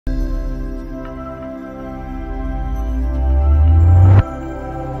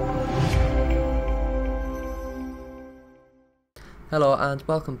Hello and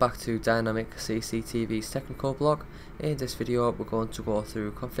welcome back to Dynamic CCTV's technical blog. In this video we're going to go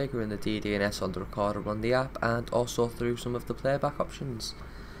through configuring the Ddns on the recorder on the app and also through some of the playback options.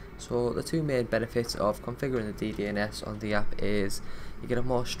 So the two main benefits of configuring the Ddns on the app is you get a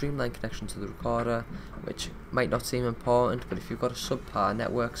more streamlined connection to the recorder, which might not seem important, but if you've got a subpar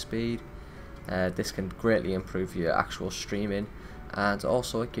network speed, this can greatly improve your actual streaming, and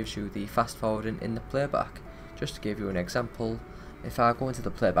also it gives you the fast forwarding in the playback. Just to give you an example, if I go into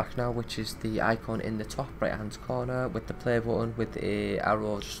the playback now, which is the icon in the top right hand corner with the play button with the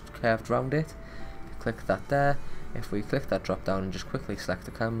arrow just curved around it, click that there. If we click that drop down and just quickly select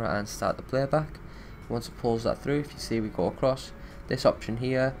the camera and start the playback, once it pulls that through, if you see we go across, this option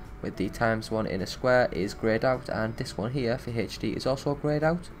here with the ×1 in a square is greyed out, and this one here for HD is also greyed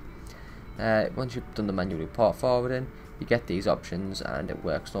out. Once you've done the manual port forwarding, you get these options and it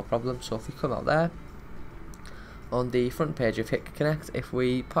works no problem. So if we come out there, on the front page of HikConnect, if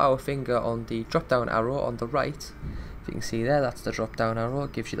we put our finger on the drop down arrow on the right, if you can see there, that's the drop down arrow,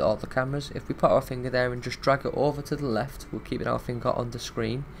 it gives you all the cameras. If we put our finger there and just drag it over to the left, we're keeping our finger on the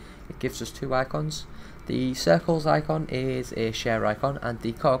screen, it gives us two icons. The circles icon is a share icon and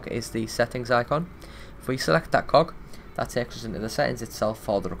the cog is the settings icon. If we select that cog, that takes us into the settings itself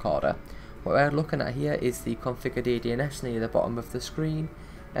for the recorder. What we're looking at here is the configure Ddns near the bottom of the screen.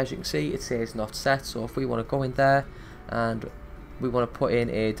 As you can see, it says not set, so if we want to go in there and we want to put in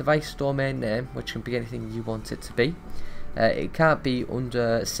a device domain name, which can be anything you want it to be, it can't be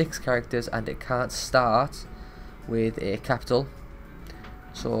under 6 characters and it can't start with a capital.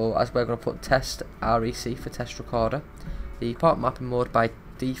 So as we're going to put test REC for test recorder, the port mapping mode by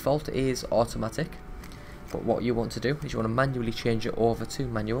default is automatic, but what you want to do is you want to manually change it over to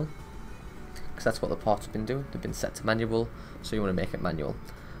manual, because that's what the ports have been doing, they've been set to manual, so you want to make it manual.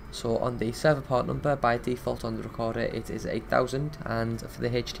 So on the server port number, by default on the recorder it is 8000, and for the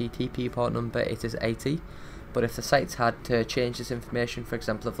HTTP port number it is 80, but if the sites had to change this information, for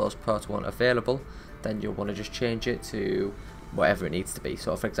example if those ports weren't available, then you'll want to just change it to whatever it needs to be.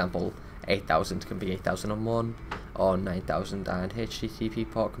 So for example 8000 can be 8001 or 9000, and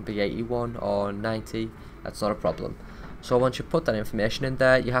HTTP port can be 81 or 90, that's not a problem. So once you put that information in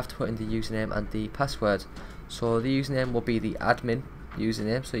there, you have to put in the username and the password. So the username will be the admin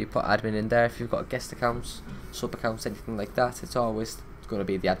username, so you put admin in there. If you've got guest accounts, sub accounts, anything like that, it's always going to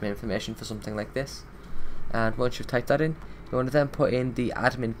be the admin information for something like this. And once you've typed that in, you want to then put in the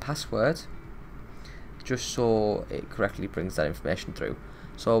admin password, just so it correctly brings that information through.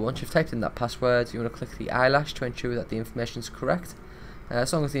 So once you've typed in that password, you want to click the eyelash to ensure that the information is correct.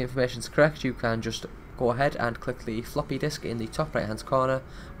 As long as the information is correct, you can just go ahead and click the floppy disk in the top right hand corner,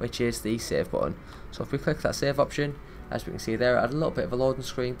 which is the save button. So if we click that save option, as we can see there, it had a little bit of a loading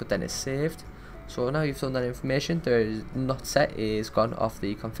screen, but then it's saved. So now you've done that information, the not set is gone off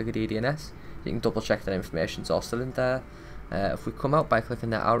the configure Ddns. You can double check that information's all still in there. If we come out by clicking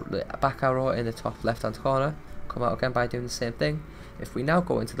that back arrow in the top left hand corner, come out again by doing the same thing. If we now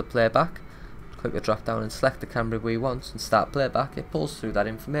go into the playback, click the drop down and select the camera we want and start playback, it pulls through that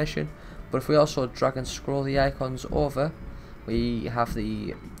information. But if we also drag and scroll the icons over, we have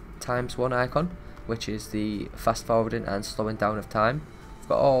the ×1 icon, which is the fast forwarding and slowing down of time. We've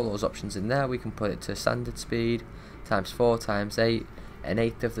got all those options in there. We can put it to standard speed, ×4, ×8, an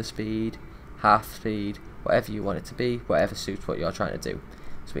eighth of the speed, half speed, whatever you want it to be, whatever suits what you're trying to do.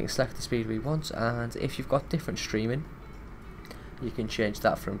 So we can select the speed we want, and if you've got different streaming, you can change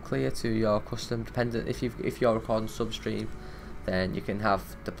that from clear to your custom, dependent. If you're recording substream, then you can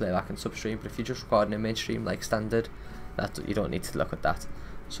have the playback and substream, but if you're just recording a mainstream like standard, that you don't need to look at that.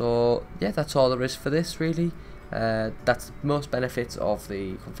 So yeah, that's all there is for this really. That's the most benefits of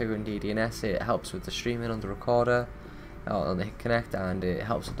the configuring Ddns. It helps with the streaming on the recorder, on the HikConnect, and it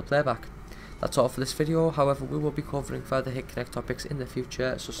helps with the playback. That's all for this video. However, we will be covering further HikConnect topics in the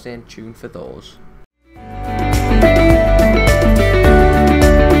future, so stay tuned for those.